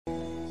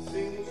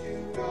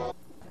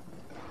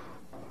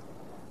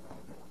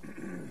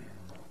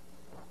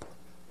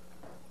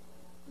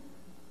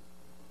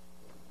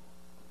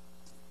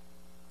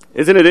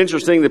Isn't it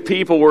interesting that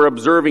people were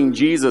observing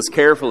Jesus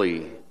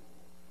carefully?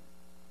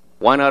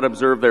 Why not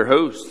observe their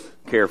host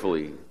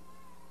carefully?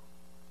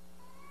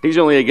 He's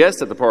only a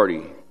guest at the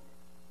party.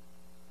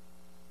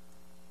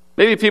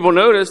 Maybe people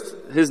noticed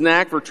his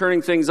knack for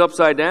turning things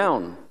upside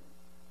down.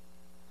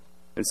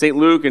 And St.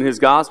 Luke in his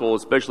gospel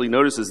especially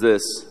notices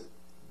this.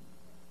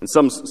 And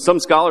some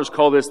scholars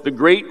call this the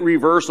great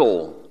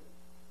reversal,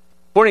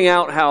 pointing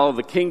out how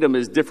the kingdom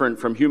is different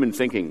from human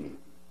thinking.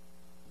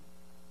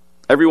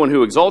 Everyone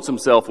who exalts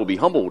himself will be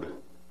humbled,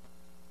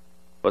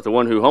 but the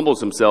one who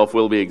humbles himself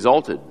will be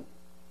exalted.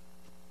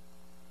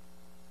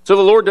 So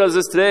the Lord does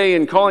this today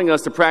in calling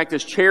us to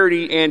practice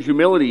charity and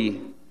humility.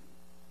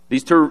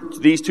 These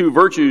two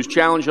virtues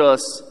challenge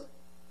us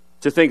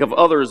to think of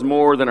others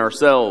more than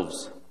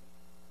ourselves.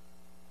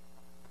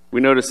 We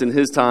notice in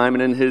his time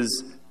and in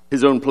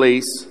his own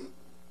place,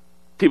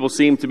 people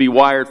seem to be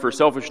wired for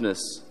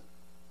selfishness.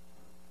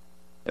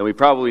 And we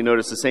probably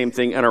notice the same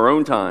thing in our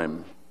own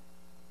time.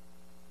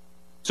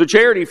 So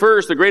charity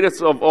first, the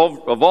greatest of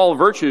all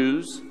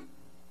virtues,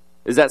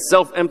 is that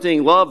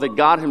self-emptying love that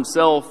God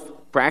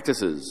himself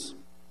practices.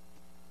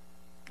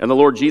 And the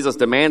Lord Jesus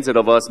demands it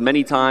of us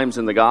many times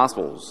in the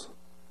Gospels.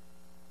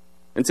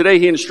 And today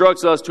he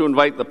instructs us to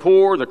invite the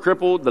poor, the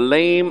crippled, the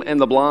lame,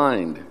 and the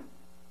blind.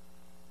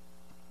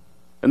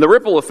 And the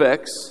ripple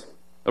effects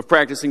of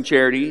practicing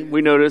charity,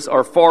 we notice,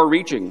 are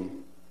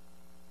far-reaching.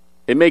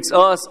 It makes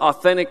us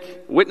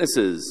authentic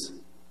witnesses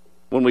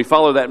when we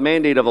follow that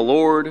mandate of the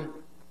Lord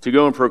to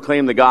go and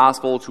proclaim the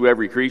gospel to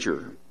every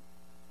creature.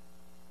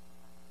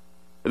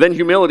 And then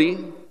humility,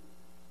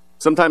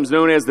 sometimes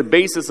known as the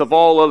basis of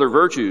all other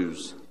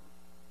virtues.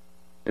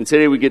 And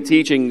today we get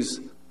teachings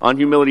on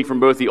humility from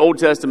both the Old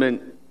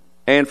Testament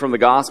and from the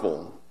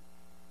gospel.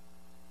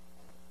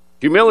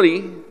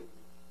 Humility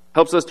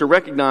helps us to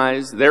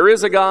recognize there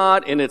is a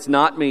God and it's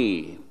not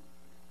me.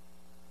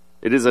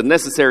 It is a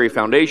necessary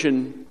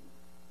foundation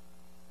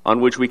on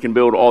which we can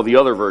build all the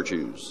other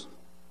virtues.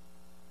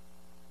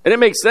 And it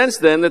makes sense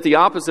then that the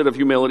opposite of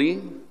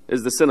humility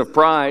is the sin of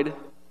pride,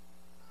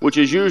 which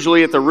is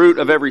usually at the root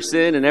of every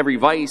sin and every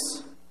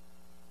vice.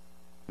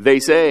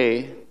 They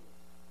say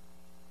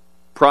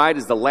pride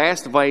is the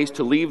last vice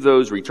to leave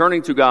those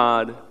returning to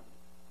God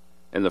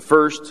and the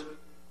first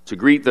to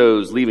greet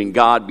those leaving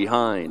God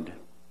behind.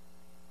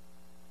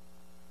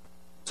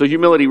 So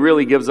humility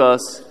really gives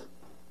us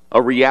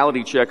a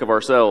reality check of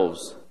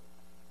ourselves.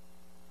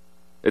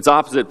 Its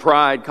opposite,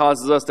 pride,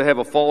 causes us to have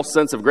a false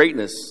sense of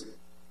greatness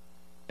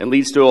and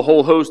leads to a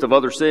whole host of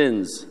other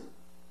sins.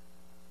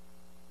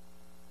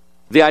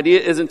 The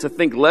idea isn't to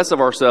think less of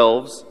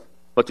ourselves,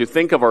 but to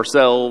think of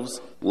ourselves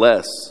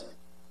less.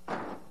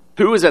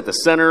 Who is at the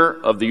center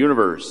of the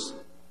universe?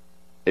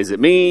 Is it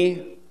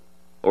me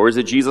or is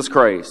it Jesus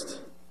Christ?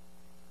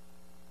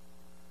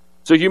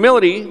 So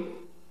humility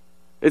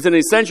is an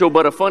essential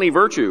but a funny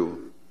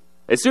virtue.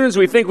 As soon as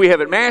we think we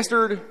have it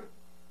mastered,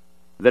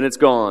 then it's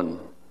gone.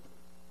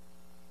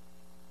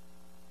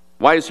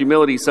 Why is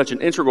humility such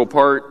an integral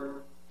part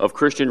of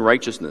Christian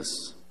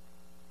righteousness?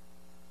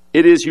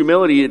 It is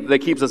humility that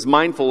keeps us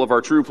mindful of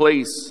our true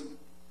place.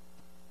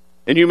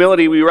 In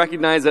humility, we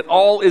recognize that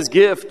all is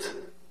gift.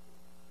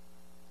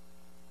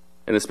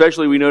 And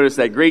especially we notice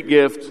that great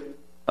gift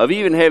of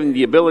even having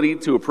the ability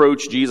to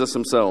approach Jesus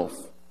himself.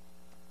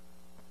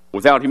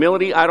 Without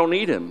humility, I don't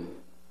need him.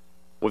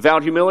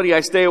 Without humility,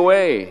 I stay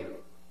away.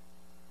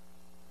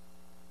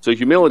 So in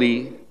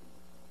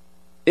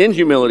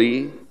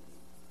humility,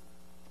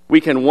 we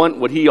can want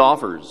what he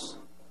offers.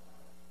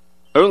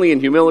 Only in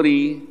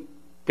humility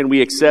can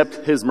we accept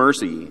his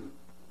mercy.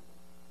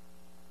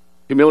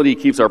 Humility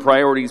keeps our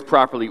priorities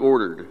properly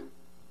ordered.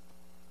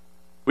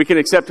 We can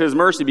accept his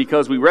mercy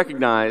because we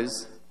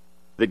recognize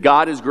that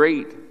God is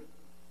great.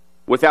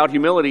 Without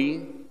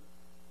humility,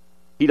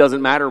 he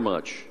doesn't matter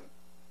much.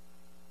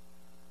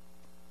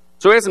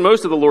 So as in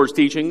most of the Lord's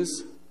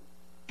teachings,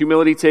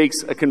 humility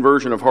takes a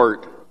conversion of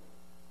heart,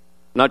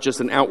 not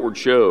just an outward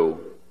show.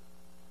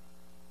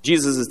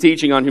 Jesus'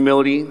 teaching on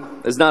humility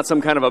is not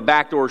some kind of a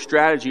backdoor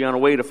strategy on a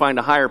way to find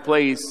a higher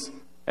place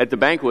at the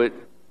banquet,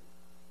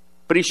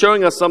 but he's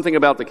showing us something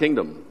about the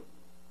kingdom.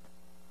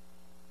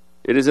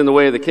 It is in the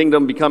way of the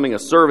kingdom becoming a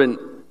servant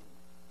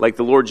like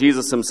the Lord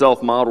Jesus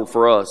himself modeled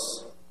for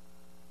us.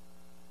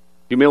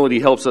 Humility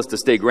helps us to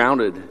stay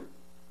grounded,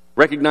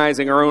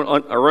 recognizing our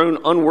own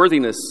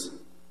unworthiness,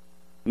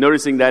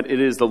 noticing that it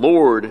is the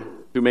Lord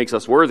who makes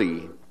us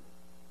worthy.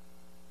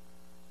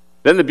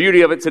 Then the beauty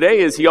of it today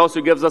is he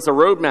also gives us a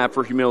roadmap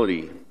for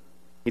humility.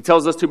 He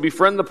tells us to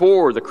befriend the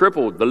poor, the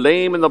crippled, the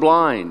lame, and the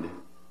blind.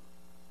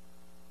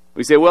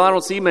 We say, well, I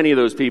don't see many of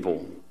those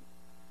people.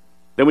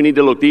 Then we need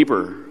to look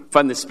deeper,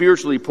 find the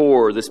spiritually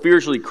poor, the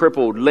spiritually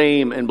crippled,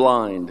 lame, and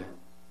blind.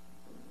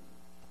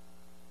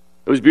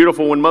 It was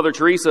beautiful when Mother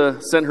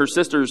Teresa sent her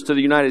sisters to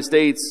the United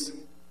States.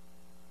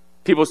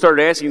 People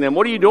started asking them,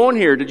 what are you doing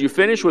here? Did you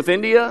finish with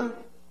India?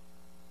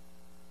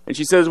 And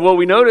she says, well,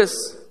 we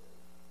notice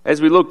as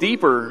we look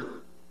deeper,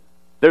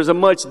 there's a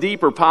much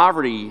deeper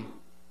poverty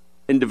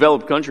in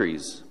developed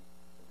countries.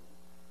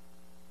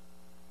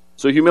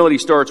 So humility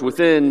starts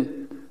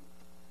within,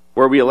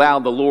 where we allow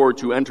the Lord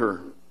to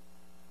enter.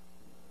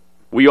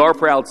 We are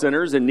proud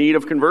sinners in need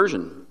of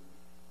conversion.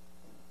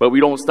 But we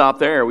don't stop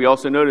there. We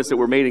also notice that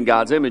we're made in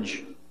God's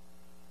image,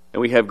 and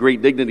we have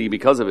great dignity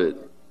because of it.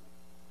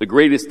 The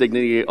greatest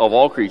dignity of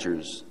all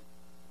creatures.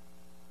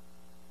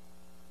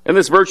 And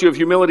this virtue of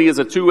humility is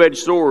a two-edged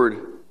sword.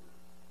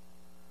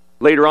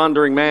 Later on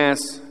during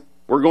Mass,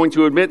 we're going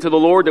to admit to the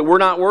Lord that we're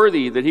not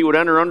worthy, that He would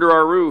enter under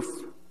our roof.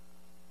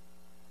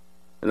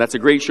 And that's a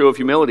great show of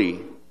humility.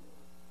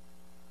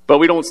 But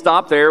we don't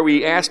stop there.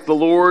 We ask the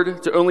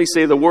Lord to only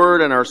say the word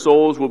and our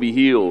souls will be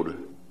healed,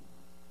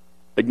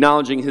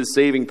 acknowledging His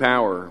saving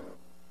power.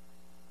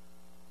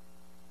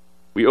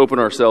 We open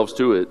ourselves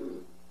to it.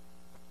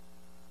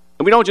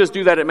 And we don't just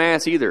do that at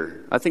Mass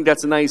either. I think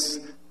that's a nice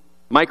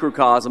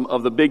microcosm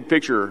of the big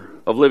picture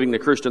of living the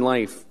Christian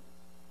life.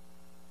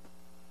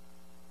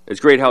 It's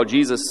great how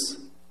Jesus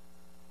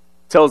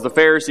tells the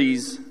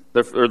Pharisees,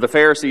 the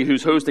Pharisee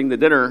who's hosting the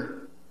dinner,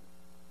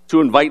 to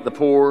invite the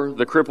poor,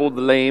 the crippled,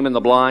 the lame, and the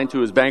blind to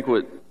his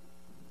banquet.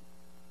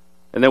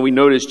 And then we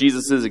notice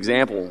Jesus'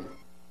 example.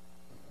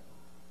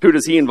 Who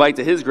does He invite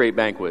to His great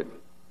banquet?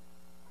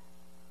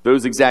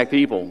 Those exact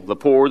people. The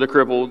poor, the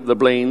crippled, the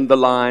blind, the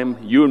lame,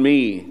 you and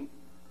me.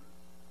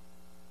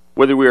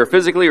 Whether we are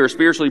physically or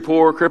spiritually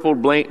poor, crippled,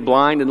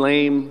 blind, and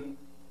lame,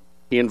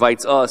 He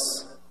invites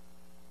us,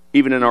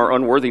 even in our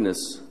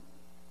unworthiness.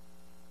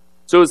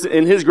 So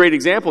in His great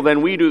example,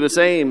 then, we do the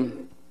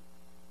same.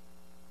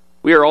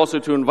 We are also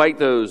to invite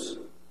those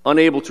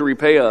unable to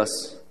repay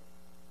us.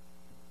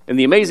 And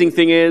the amazing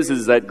thing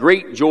is that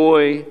great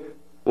joy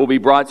will be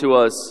brought to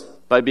us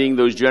by being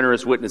those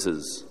generous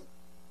witnesses.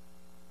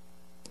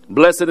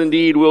 Blessed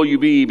indeed will you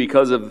be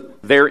because of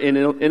their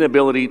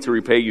inability to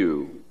repay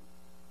you,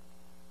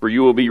 for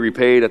you will be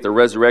repaid at the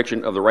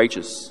resurrection of the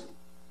righteous.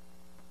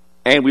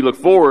 And we look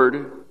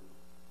forward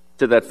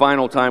to that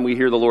final time we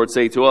hear the Lord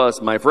say to us,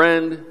 my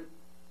friend,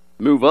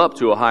 move up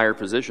to a higher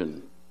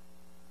position.